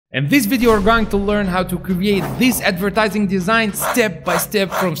In this video, we're going to learn how to create this advertising design step by step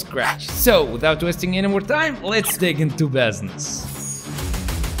from scratch. So, without wasting any more time, let's dig into business.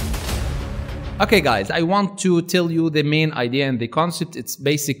 Okay guys, I want to tell you the main idea and the concept. It's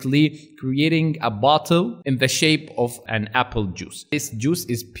basically creating a bottle in the shape of an apple juice. This juice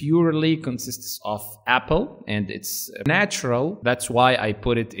is purely consists of apple and it's natural. That's why I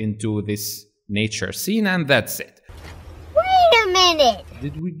put it into this nature scene, and that's it. Wait a minute!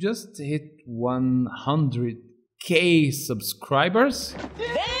 Did we just hit 100K subscribers?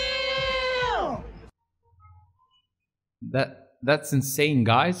 Damn! That's insane,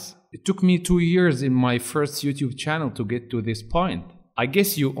 guys. It took me 2 years in my first YouTube channel to get to this point. I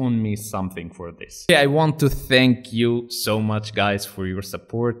guess you owe me something for this. I want to thank you so much, guys, for your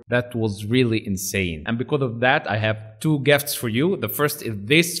support. That was really insane. And because of that, I have 2 gifts for you. The first is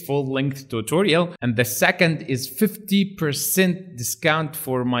this full-length tutorial, and the second is 50% discount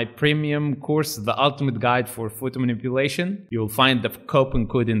for my premium course, The Ultimate Guide for Photo Manipulation. You'll find the coupon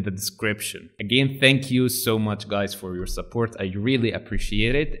code in the description. Again, thank you so much, guys, for your support. I really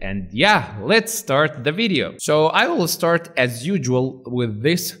appreciate it. And yeah, let's start the video. So I will start as usual with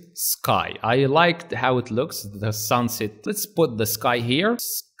this sky. I liked how it looks, the sunset. Let's put the sky here.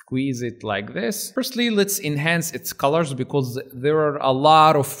 Squeeze it like this. Firstly, let's enhance its colors because there are a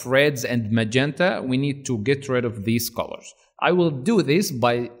lot of reds and magenta. We need to get rid of these colors. I will do this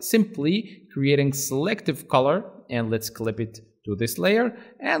by simply creating selective color, and let's clip it to this layer,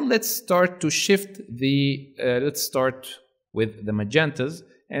 and let's start to shift the let's start with the magentas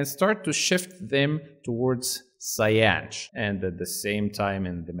and start to shift them towards cyan. And at the same time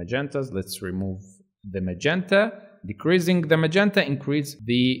in the magentas, let's remove the magenta. Decreasing the magenta, increase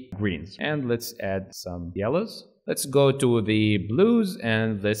the greens. And let's add some yellows. Let's go to the blues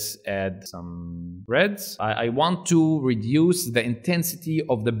and let's add some reds. I want to reduce the intensity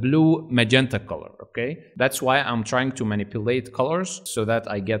of the blue magenta color, okay? That's why I'm trying to manipulate colors so that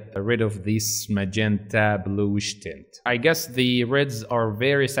I get rid of this magenta bluish tint. I guess the reds are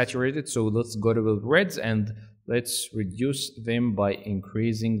very saturated, so let's go to the reds and let's reduce them by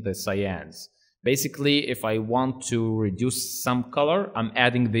increasing the cyans. Basically, if I want to reduce some color, I'm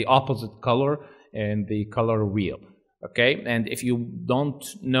adding the opposite color in the color wheel. Okay, and if you don't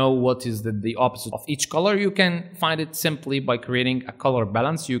know what is the opposite of each color, you can find it simply by creating a color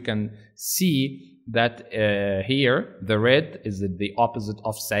balance. You can see that here the red is the opposite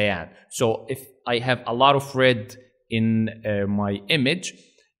of cyan. So if I have a lot of red in my image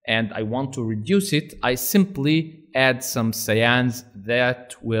and I want to reduce it, I simply add some cyans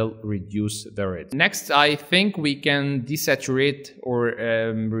that will reduce the red. Next, I think we can desaturate or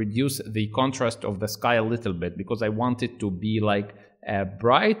reduce the contrast of the sky a little bit because I want it to be like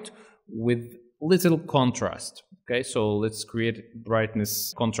bright with little contrast. Okay, so let's create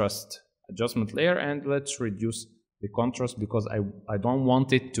brightness contrast adjustment layer and let's reduce the contrast because I don't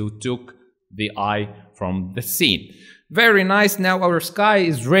want it to take the eye from the scene. Very nice. Now our sky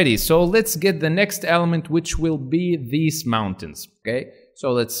is ready. So let's get the next element, which will be these mountains. Okay,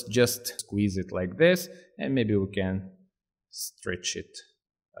 so let's just squeeze it like this and maybe we can stretch it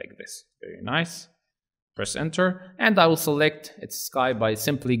like this. Very nice. Press enter and I will select its sky by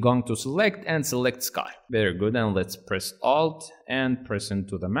simply going to select and select sky. Very good, and let's press Alt and press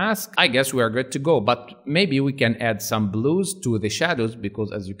into the mask. I guess we are good to go, but maybe we can add some blues to the shadows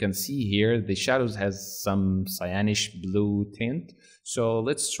because as you can see here, the shadows has some cyanish blue tint. So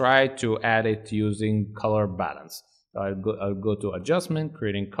let's try to add it using color balance. I'll go to adjustment,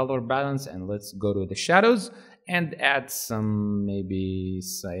 creating color balance, and let's go to the shadows and add some maybe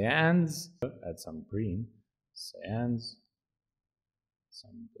cyans, add some green, cyans,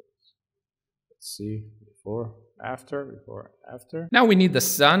 some blues. Let's see, before, after. Now we need the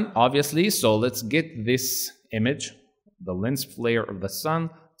sun, obviously, so let's get this image, the lens flare of the sun,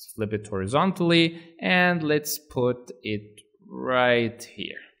 let's flip it horizontally, and let's put it right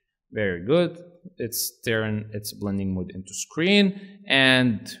here. Very good. Let's turn its blending mode into screen,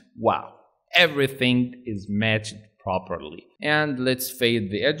 and wow. Everything is matched properly. And let's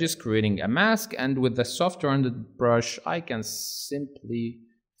fade the edges, creating a mask, and with the soft rounded brush I can simply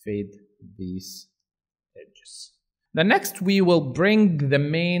fade these edges. The next we will bring the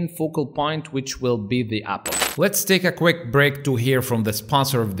main focal point, which will be the apple. Let's take a quick break to hear from the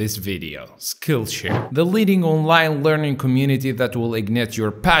sponsor of this video, Skillshare, the leading online learning community that will ignite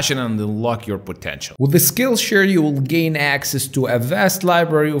your passion and unlock your potential. With the Skillshare, you will gain access to a vast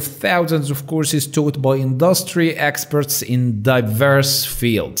library of thousands of courses taught by industry experts in diverse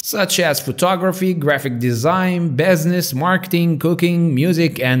fields, such as photography, graphic design, business, marketing, cooking,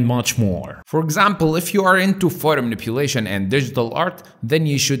 music, and much more. For example, if you are into photo manipulation, manipulation and digital art, then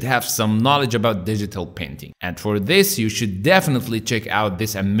you should have some knowledge about digital painting. And for this, you should definitely check out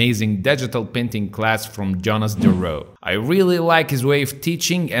this amazing digital painting class from Nour. I really like his way of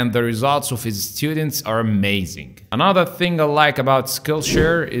teaching and the results of his students are amazing. Another thing I like about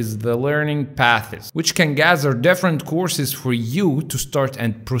Skillshare is the learning paths, which can gather different courses for you to start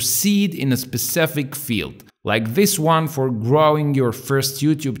and proceed in a specific field. Like this one for growing your first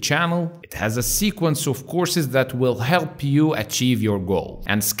YouTube channel. It has a sequence of courses that will help you achieve your goal.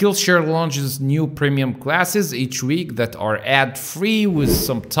 And Skillshare launches new premium classes each week that are ad-free with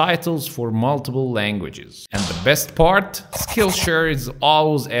subtitles for multiple languages. And the best part, Skillshare is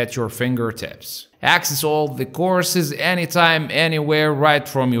always at your fingertips. Access all the courses anytime, anywhere, right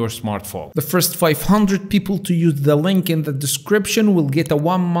from your smartphone. The first 500 people to use the link in the description will get a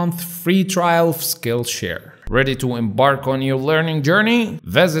 1-month free trial of Skillshare. Ready to embark on your learning journey?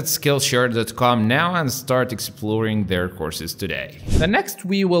 Visit Skillshare.com now and start exploring their courses today. The next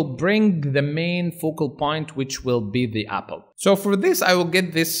we will bring the main focal point, which will be the apple. So for this I will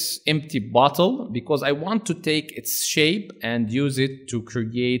get this empty bottle because I want to take its shape and use it to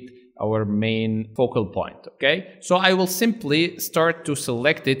create our main focal point, okay? So I will simply start to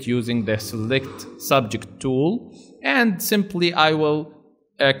select it using the select subject tool, and simply I will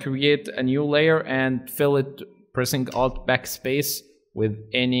create a new layer and fill it pressing Alt backspace with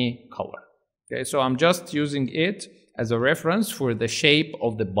any color. Okay, so I'm just using it as a reference for the shape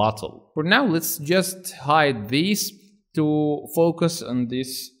of the bottle. For now, let's just hide these to focus on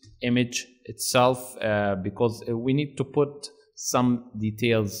this image itself because we need to put some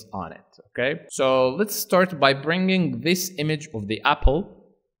details on it. Okay, so let's start by bringing this image of the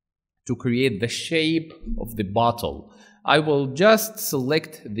apple to create the shape of the bottle. I will just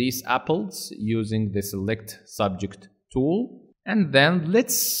select these apples using the select subject tool, and then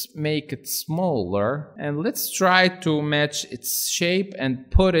let's make it smaller and let's try to match its shape and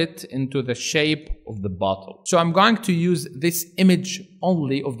put it into the shape of the bottle. So I'm going to use this image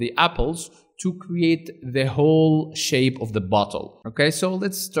only of the apples to create the whole shape of the bottle. Okay, so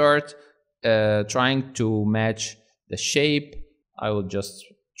let's start trying to match the shape. I will just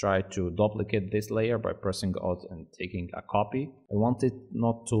try to duplicate this layer by pressing Alt and taking a copy. I want it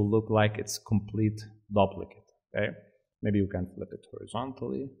not to look like it's complete duplicate. Okay, maybe you can flip it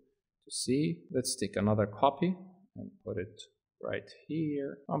horizontally to see. Let's take another copy and put it right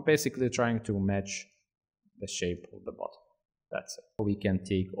here. I'm basically trying to match the shape of the bottle. That's it. We can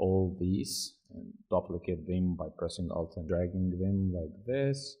take all these and duplicate them by pressing Alt and dragging them like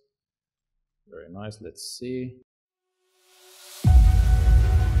this. Very nice. Let's see.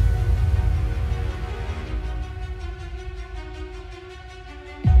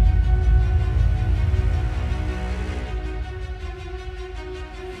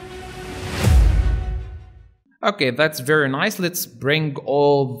 Okay, that's very nice. Let's bring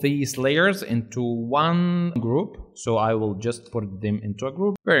all these layers into one group. So I will just put them into a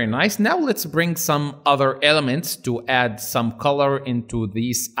group. Very nice. Now let's bring some other elements to add some color into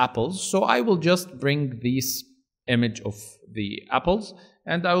these apples. So I will just bring this image of the apples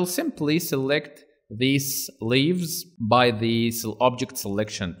and I will simply select these leaves by the object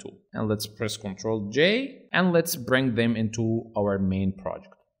selection tool. And let's press Ctrl J and let's bring them into our main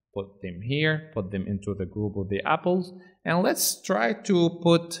project. Put them here, put them into the group of the apples, and let's try to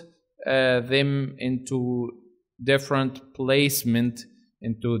put them into different placement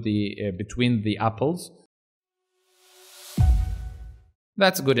into the between the apples.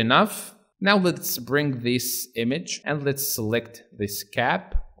 That's good enough. Now let's bring this image and let's select this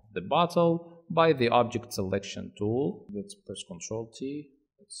cap of the bottle by the object selection tool. Let's press Ctrl T.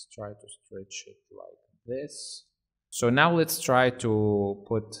 Let's try to stretch it like this. So now let's try to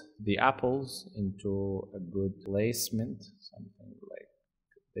put the apples into a good placement, something like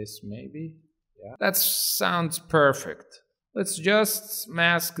this maybe. Yeah, that sounds perfect. Let's just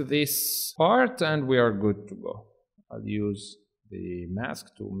mask this part and we are good to go. I'll use the mask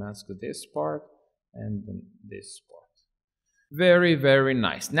to mask this part and then this part. Very, very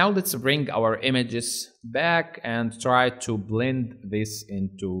nice. Now let's bring our images back and try to blend this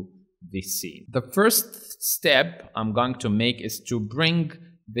into the scene. The first step I'm going to make is to bring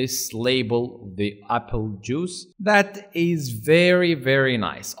this label, the apple juice. That is very, very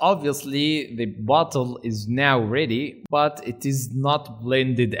nice. Obviously, the bottle is now ready, but it is not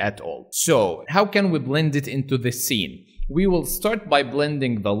blended at all. So, how can we blend it into the scene? We will start by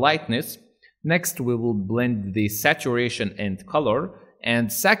blending the lightness. Next, we will blend the saturation and color.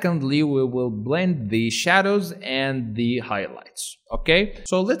 And secondly, we will blend the shadows and the highlights. Okay,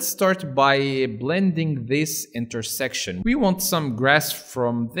 so let's start by blending this intersection. We want some grass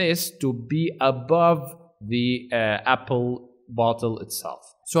from this to be above the apple bottle itself.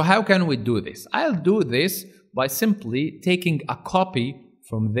 So how can we do this? I'll do this by simply taking a copy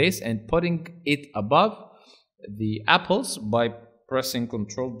from this and putting it above the apples by pressing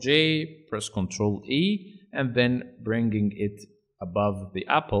Ctrl J, press Ctrl E, and then bringing it above the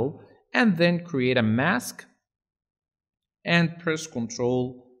apple, and then create a mask and press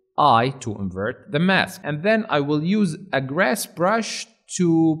Ctrl I to invert the mask. And then I will use a grass brush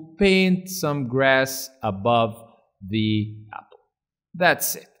to paint some grass above the apple.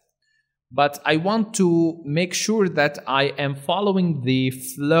 That's it. But I want to make sure that I am following the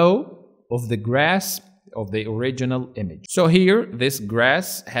flow of the grass of the original image. So here, this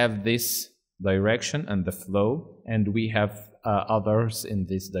grass have this direction and the flow, and we have others in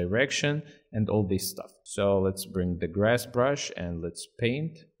this direction and all this stuff. So let's bring the grass brush and let's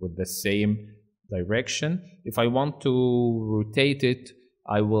paint with the same direction. If I want to rotate it,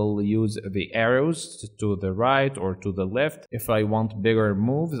 I will use the arrows to the right or to the left. If I want bigger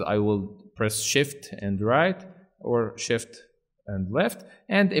moves, I will press shift and right or shift and left.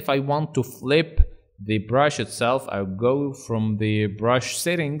 And if I want to flip the brush itself, I'll go from the brush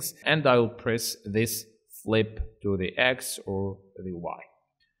settings and I'll press this flip to the X or the Y.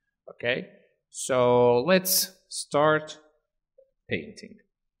 Okay, so let's start painting.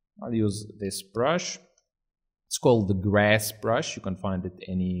 I'll use this brush. It's called the grass brush. You can find it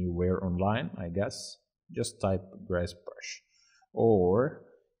anywhere online, I guess. Just type grass brush. Or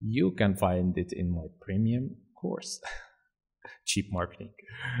you can find it in my premium course. Cheap marketing.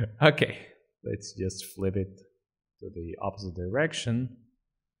 Okay, let's just flip it to the opposite direction.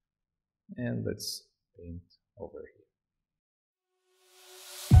 And let's paint over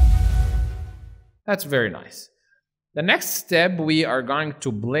here. That's very nice. The next step, we are going to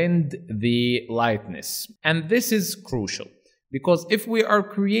blend the lightness. And this is crucial because if we are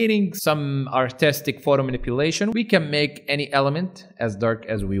creating some artistic photo manipulation, we can make any element as dark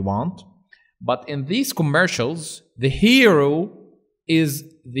as we want. But in these commercials, the hero is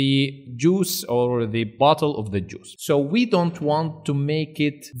the juice or the bottle of the juice. So we don't want to make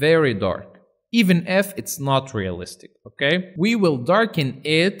it very dark, even if it's not realistic, okay? We will darken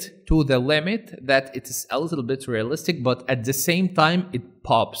it to the limit that it is a little bit realistic, but at the same time, it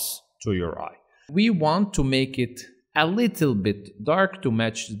pops to your eye. We want to make it a little bit dark to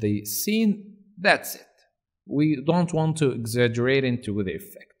match the scene. That's it. We don't want to exaggerate into the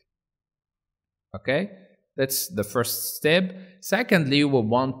effect, okay? That's the first step. Secondly, we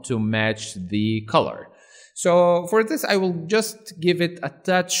want to match the color. So for this, I will just give it a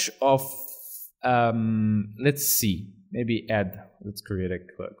touch of let's see, maybe let's create a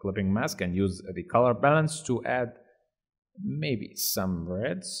clipping mask and use the color balance to add maybe some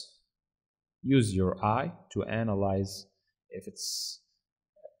reds. Use your eye to analyze if it's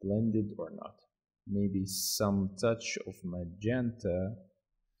blended or not. Maybe some touch of magenta,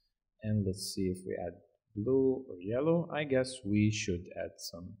 and let's see if we add blue or yellow. I guess we should add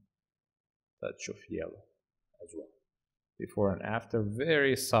some touch of yellow as well. Before and after,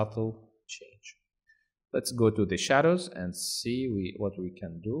 very subtle change. Let's go to the shadows and see what we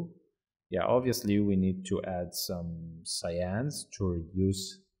can do. Yeah, obviously we need to add some cyans to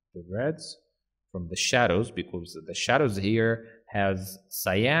reduce the reds from the shadows, because the shadows here has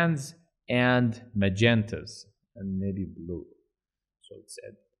cyans and magentas and maybe blue. So let's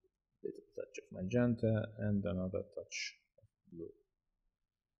add a little touch of magenta and another touch of blue.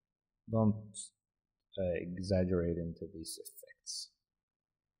 Don't exaggerate into these effects.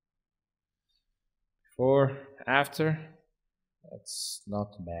 Before, after, that's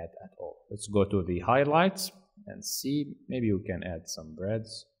not bad at all. Let's go to the highlights and see. Maybe we can add some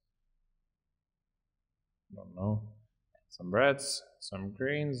reds. Don't know. Some reds, some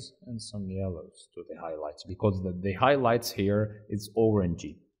greens, and some yellows to the highlights, because the highlights here is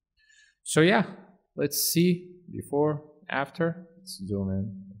orangey. So yeah, let's see before, after. Let's zoom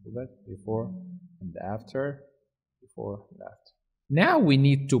in a little bit. Before and after. Before and after. Now we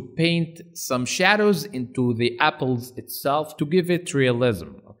need to paint some shadows into the apples itself to give it realism,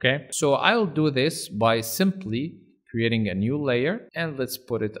 okay? So I'll do this by simply creating a new layer, and let's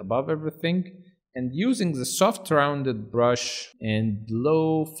put it above everything, and using the soft rounded brush and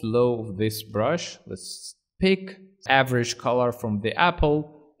low flow of this brush, let's pick average color from the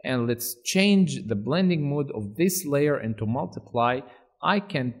apple, and let's change the blending mode of this layer into multiply. I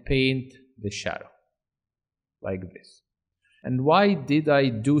can paint the shadow like this. And why did I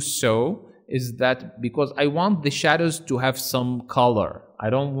do so? Is that because I want the shadows to have some color. I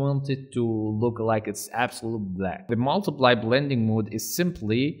don't want it to look like it's absolute black. The multiply blending mode is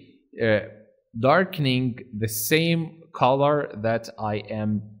simply darkening the same color that I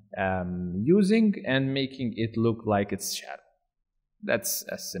am using and making it look like it's shadow. That's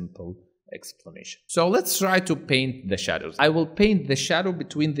a simple explanation. So let's try to paint the shadows. I will paint the shadow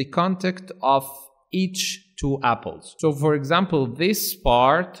between the contact of each two apples. So for example, this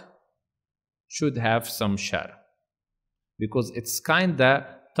part should have some shadow because it's kinda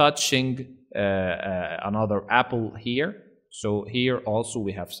touching another apple here. So here also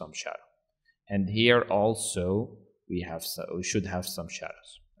we have some shadow, and here also we should have some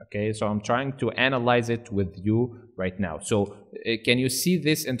shadows. Okay, so I'm trying to analyze it with you right now. So can you see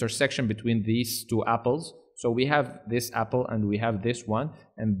this intersection between these two apples? So we have this apple and we have this one,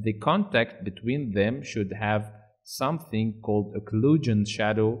 and the contact between them should have something called occlusion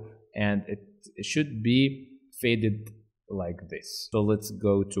shadow, and it should be faded like this. So let's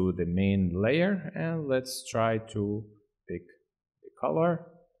go to the main layer and let's try to pick the color.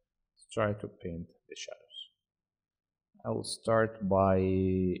 Let's try to paint the shadows. I will start by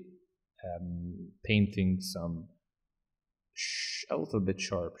painting some a little bit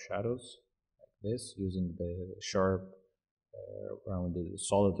sharp shadows like this, using the sharp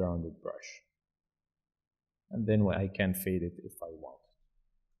solid rounded brush, and then I can fade it if I want,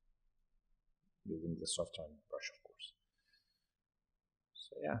 using the soft rounded brush, of course.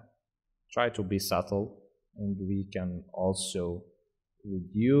 So yeah, try to be subtle, and we can also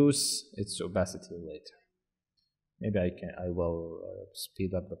reduce its opacity later. Maybe I will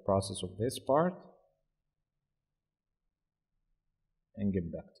speed up the process of this part and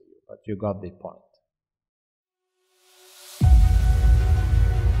get back to you, but you got the point.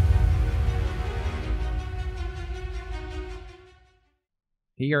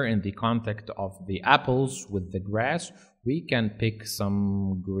 Here in the contact of the apples with the grass, we can pick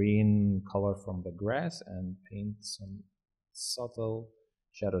some green color from the grass and paint some subtle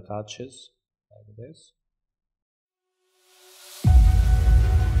shadow touches like this.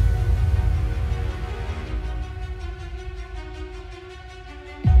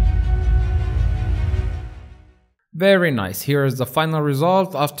 Very nice. Here is the final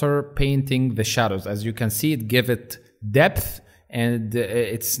result after painting the shadows. As you can see, it gives it depth and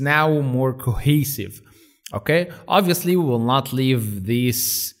it's now more cohesive. Okay, obviously we will not leave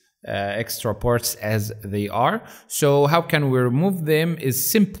these extra parts as they are. So how can we remove them is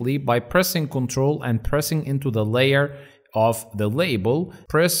simply by pressing Ctrl and pressing into the layer of the label.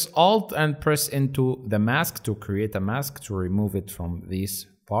 Press Alt and press into the mask to create a mask to remove it from these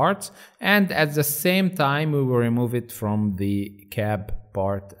parts, and at the same time we will remove it from the cap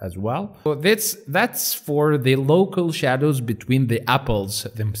part as well. So that's for the local shadows between the apples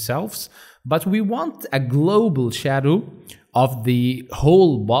themselves, but we want a global shadow of the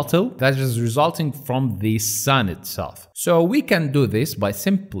whole bottle that is resulting from the sun itself. So we can do this by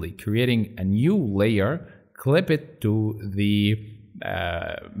simply creating a new layer, clip it to the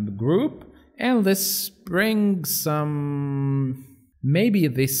group, and let's bring some, maybe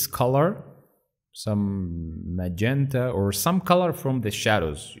this color, some magenta or some color from the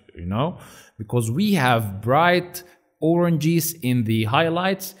shadows, you know, because we have bright oranges in the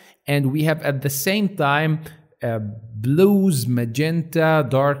highlights and we have at the same time blues, magenta,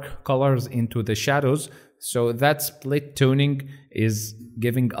 dark colors into the shadows. So that split toning is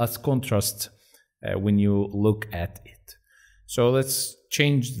giving us contrast when you look at it. So let's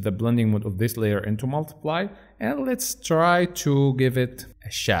change the blending mode of this layer into multiply, and let's try to give it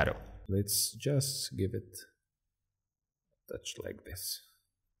a shadow. Let's just give it a touch like this.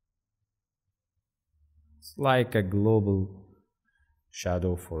 It's like a global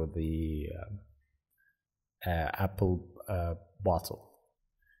shadow for the apple bottle.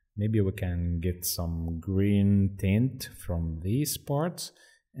 Maybe we can get some green tint from these parts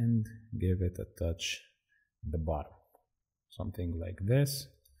and give it a touch at the bottom. Something like this.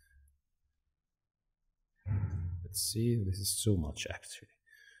 Let's see, this is too much actually.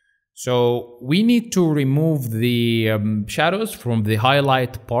 So we need to remove the shadows from the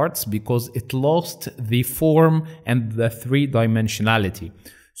highlight parts because it lost the form and the three-dimensionality.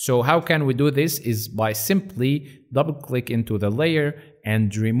 So how can we do this is by simply double click into the layer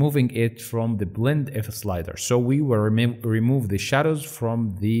and removing it from the blend F slider. So we will remove the shadows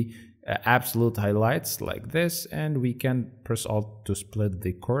from the absolute highlights like this, and we can press Alt to split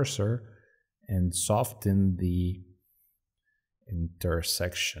the cursor and soften the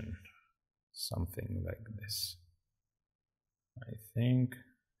intersection, something like this. I think,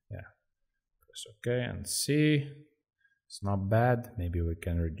 yeah, press OK and see. It's not bad. Maybe we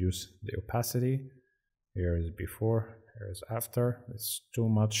can reduce the opacity. Here is before, here is after. It's too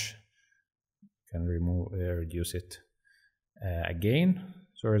much. Can reduce it again.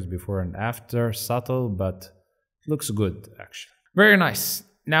 So it's before and after, subtle, but it looks good actually. Very nice.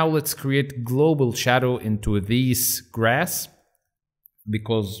 Now let's create global shadow into this grass,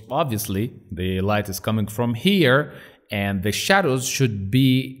 because obviously the light is coming from here and the shadows should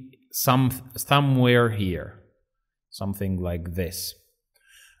be somewhere here, something like this.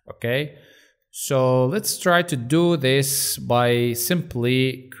 Okay, so let's try to do this by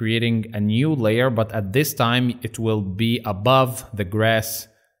simply creating a new layer, but at this time it will be above the grass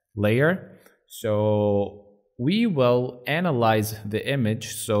layer. So we will analyze the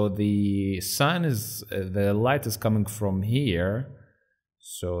image. So the the light is coming from here,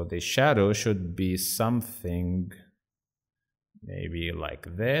 so the shadow should be something maybe like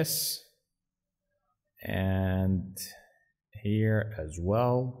this, and here as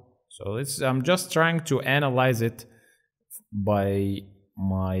well. So I'm just trying to analyze it by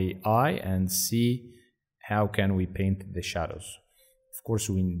my eye and see how can we paint the shadows. Of course,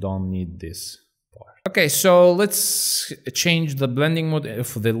 we don't need this part. Okay, so let's change the blending mode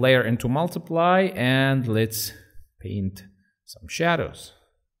of the layer into multiply, and let's paint some shadows.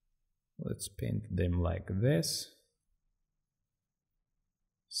 Let's paint them like this.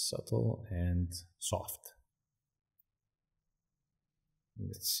 Subtle and soft.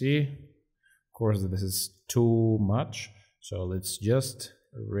 Let's see. Of course, this is too much, so let's just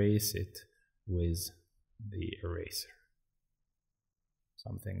erase it with the eraser.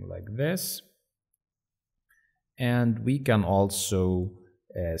 Something like this. And we can also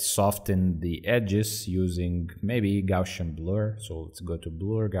soften the edges using maybe Gaussian blur. So let's go to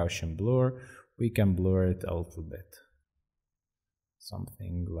blur, Gaussian blur. We can blur it a little bit.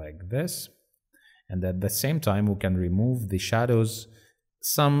 Something like this. And at the same time, we can remove the shadows,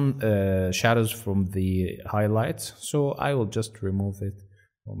 some shadows from the highlights. So I will just remove it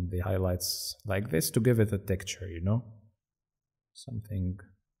from the highlights like this to give it a texture, you know, something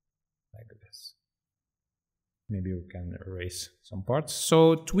like this. Maybe we can erase some parts.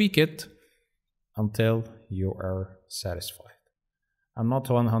 So tweak it until you are satisfied. I'm not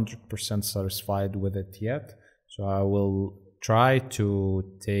 100% satisfied with it yet, so I will try to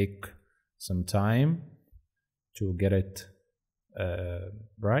take some time to get it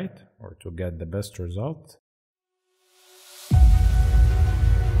right, or to get the best result.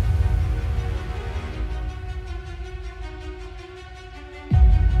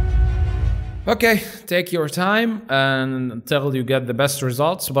 Okay, take your time until you get the best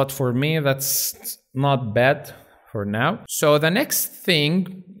results, but for me that's not bad for now. So the next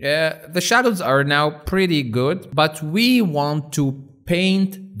thing, the shadows are now pretty good, but we want to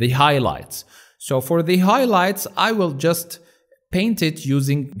paint the highlights. So for the highlights, I will just paint it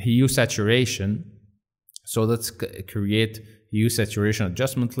using hue saturation. So let's create hue saturation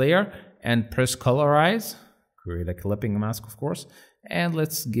adjustment layer and press colorize, create a clipping mask of course, and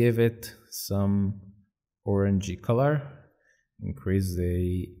let's give it some orangey color, increase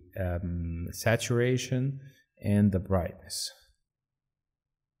the saturation and the brightness,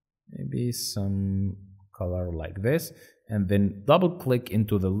 maybe some color like this, and then double click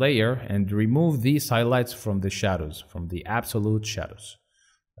into the layer and remove these highlights from the shadows, from the absolute shadows,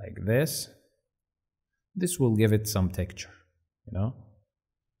 like this. This will give it some texture, you know.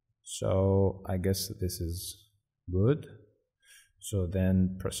 So I guess this is good. So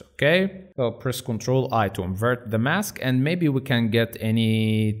then press OK. So press Ctrl I to invert the mask, and maybe we can get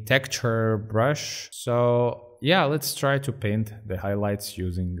any texture brush. So yeah, let's try to paint the highlights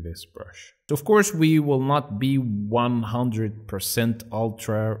using this brush. So of course, we will not be 100%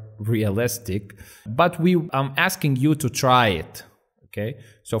 ultra realistic, but I'm asking you to try it. Okay.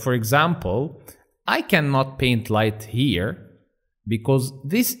 So for example, I cannot paint light here because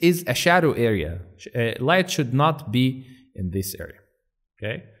this is a shadow area. Light should not be in this area.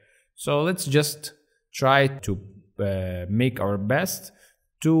 Okay, so let's just try to make our best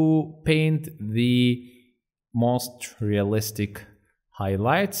to paint the most realistic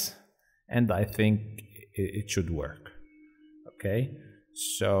highlights, and I think it should work. Okay,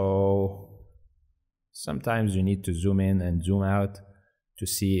 so sometimes you need to zoom in and zoom out to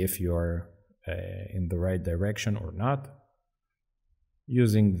see if you're in the right direction or not.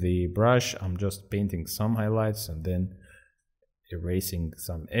 Using the brush, I'm just painting some highlights and then erasing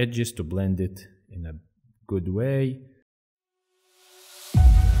some edges to blend it in a good way.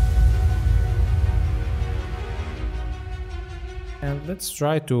 And let's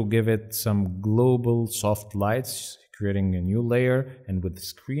try to give it some global soft lights, creating a new layer, and with the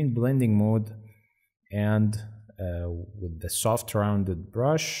screen blending mode and with the soft rounded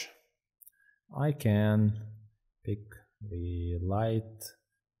brush, I can pick the light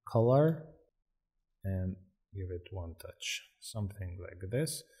color and give it one touch, something like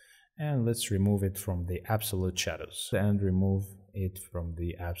this. And let's remove it from the absolute shadows and remove it from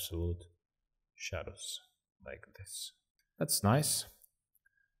the absolute shadows like this. That's nice.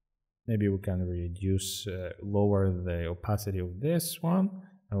 Maybe we can reduce, lower the opacity of this one.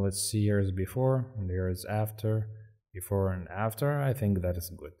 And let's see, here is before and here is after, before and after. I think that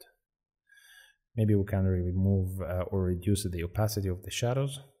is good. Maybe we can remove or reduce the opacity of the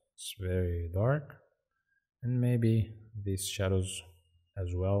shadows. It's very dark. And maybe these shadows as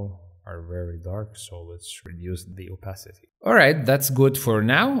well are very dark, so let's reduce the opacity. All right, that's good for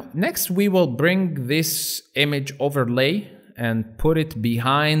now. Next, we will bring this image overlay and put it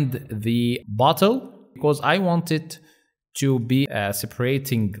behind the bottle, because I want it to be a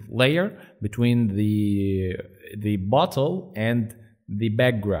separating layer between the bottle and the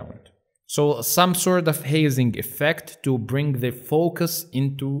background. So some sort of hazing effect to bring the focus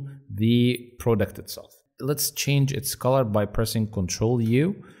into the product itself. Let's change its color by pressing Ctrl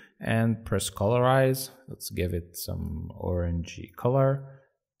U and press colorize. Let's give it some orangey color,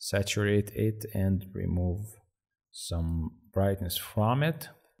 saturate it and remove some brightness from it.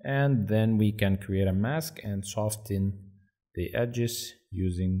 And then we can create a mask and soften the edges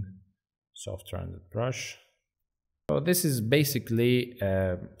using soft rounded brush. So this is basically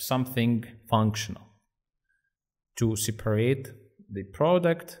something functional to separate the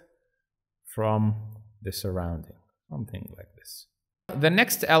product from the surrounding, something like this. The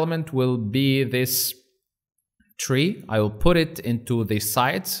next element will be this tree. I will put it into the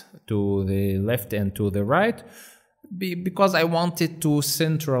sides, to the left and to the right, because I wanted to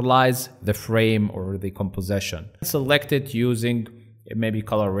centralize the frame or the composition. Select it using maybe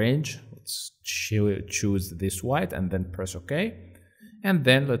color range. Let's choose this white and then press OK. And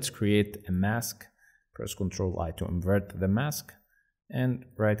then let's create a mask. Press Ctrl I to invert the mask and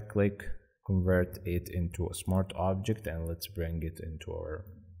right click, convert it into a smart object, and let's bring it into our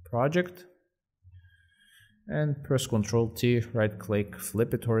project. And press Ctrl T, right click,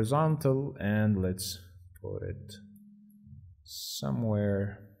 flip it horizontal, and let's put it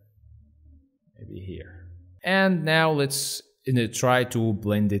somewhere, maybe here. And now let's try to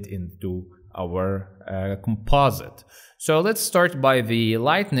blend it into our composite. So let's start by the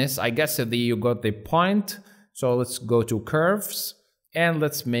lightness. I guess that you got the point. So let's go to curves and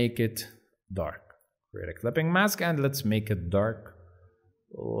let's make it dark. Create a clipping mask and let's make it dark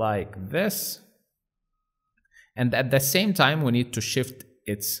like this. And at the same time, we need to shift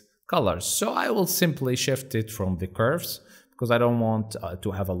its colors. So I will simply shift it from the curves because I don't want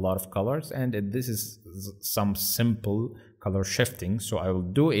to have a lot of colors. And this is some simple color shifting. So I will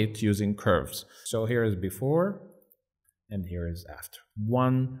do it using curves. So here is before and here is after.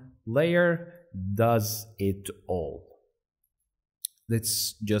 One layer does it all.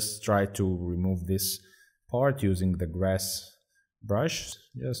 Let's just try to remove this part using the grass brush.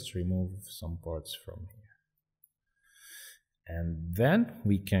 Just remove some parts from here. And then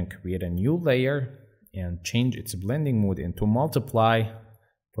we can create a new layer and change its blending mode into multiply,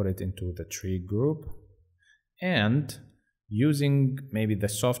 put it into the tree group, and using maybe the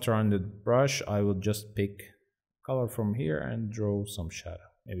soft rounded brush, I will just pick color from here and draw some shadow.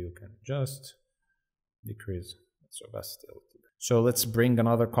 Maybe you can just decrease its opacity a little bit. So let's bring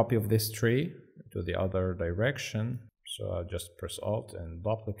another copy of this tree to the other direction. So I'll just press Alt and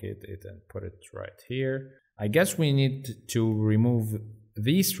duplicate it and put it right here. I guess we need to remove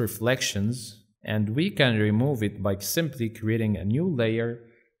these reflections, and we can remove it by simply creating a new layer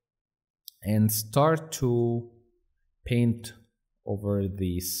and start to paint over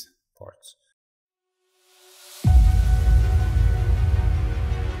these parts.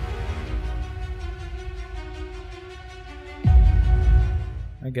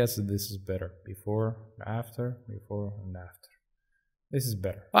 I guess this is better. Before, after, before, and after. This is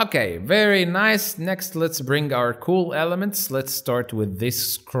better. Okay, very nice. Next, let's bring our cool elements. Let's start with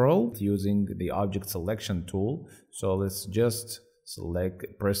this scroll using the object selection tool. So let's just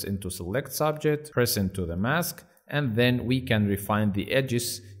press into select subject, press into the mask, and then we can refine the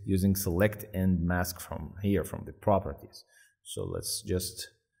edges using select and mask from here, from the properties. So let's just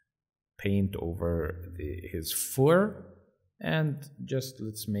paint over his fur, and just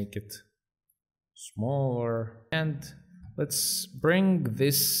let's make it smaller, and let's bring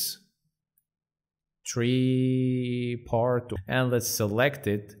this tree part and let's select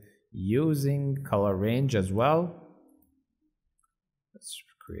it using color range as well. Let's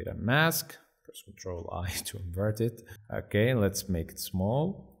create a mask, press Ctrl I to invert it. Okay, let's make it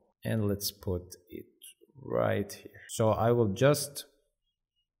small and let's put it right here. So I will just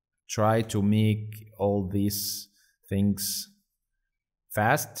try to make all these things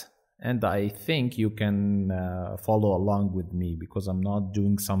fast and I think you can follow along with me because I'm not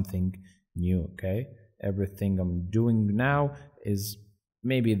doing something new, okay? Everything I'm doing now is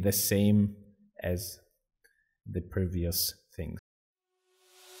maybe the same as the previous things.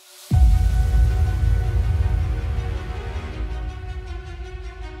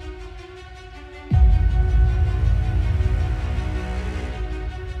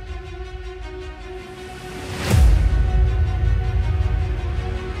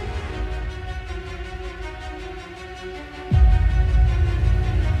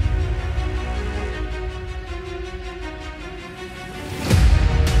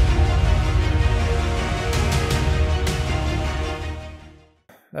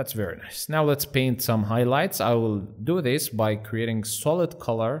 That's very nice. Now let's paint some highlights. I will do this by creating solid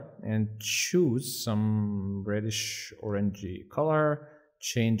color and choose some reddish orangey color.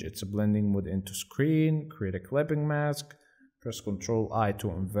 Change its blending mode into screen. Create a clipping mask. Press Ctrl I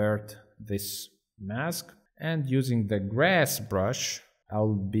to invert this mask. And using the grass brush,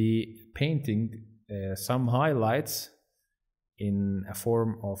 I'll be painting some highlights in a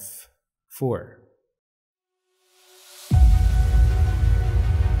form of 4.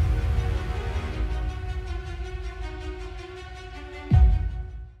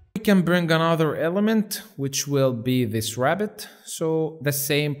 We can bring another element, which will be this rabbit. So the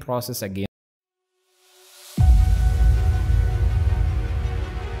same process again.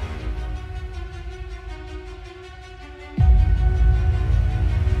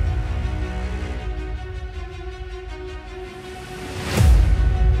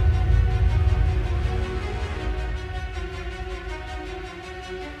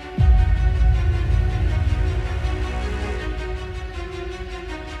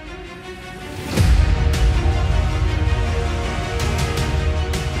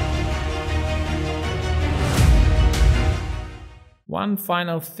 One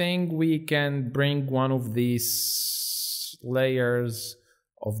final thing, we can bring one of these layers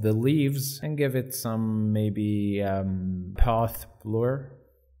of the leaves and give it some maybe path blur,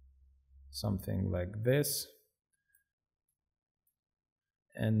 something like this,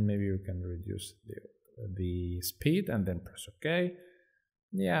 and maybe you can reduce the speed and then press OK.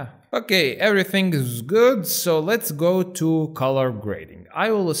 Yeah, okay, everything is good, so let's go to color grading. I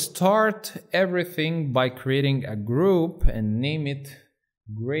will start everything by creating a group and name it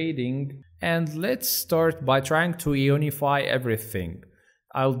grading, and let's start by trying to unify everything.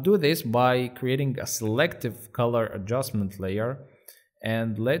 I'll do this by creating a selective color adjustment layer,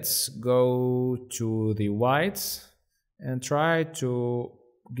 and let's go to the whites and try to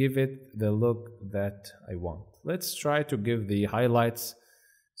give it the look that I want. Let's try to give the highlights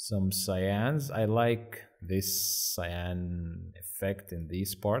some cyans. I like this cyan effect in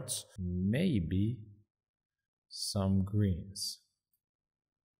these parts. Maybe some greens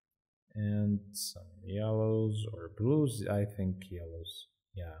and some yellows or blues. I think yellows.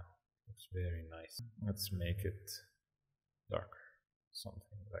 Yeah, looks very nice. Let's make it darker,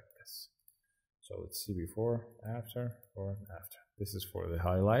 something like this. So let's see before, after, or after. This is for the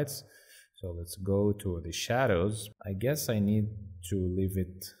highlights. So let's go to the shadows. I guess I need to leave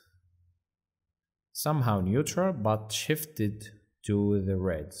it somehow neutral, but shifted to the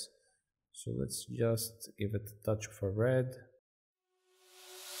reds. So let's just give it a touch of a red.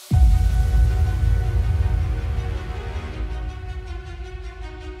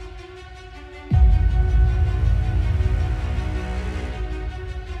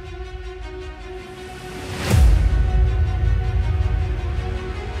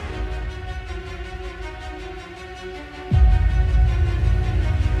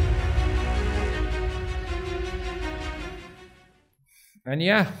 And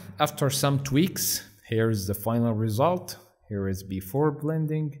yeah, after some tweaks, here is the final result. Here is before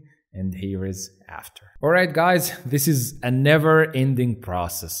blending, and here is after. Alright guys, this is a never-ending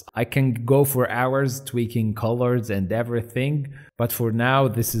process. I can go for hours tweaking colors and everything, but for now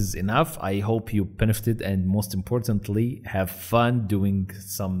this is enough. I hope you benefited and most importantly have fun doing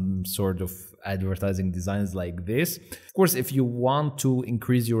some sort of advertising designs like this. Of course, if you want to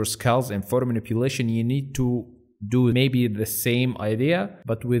increase your skills in photo manipulation, you need to do maybe the same idea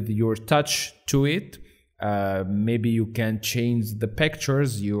but with your touch to it. Maybe you can change the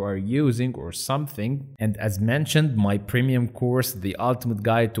pictures you are using or something. And as mentioned, my premium course, The Ultimate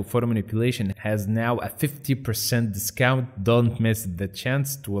Guide to Photo Manipulation, has now a 50% discount. Don't miss the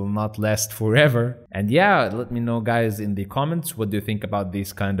chance, it will not last forever. And yeah, let me know guys in the comments, what do you think about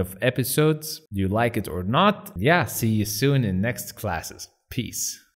these kind of episodes? Do you like it or not? Yeah, see you soon in next classes. Peace.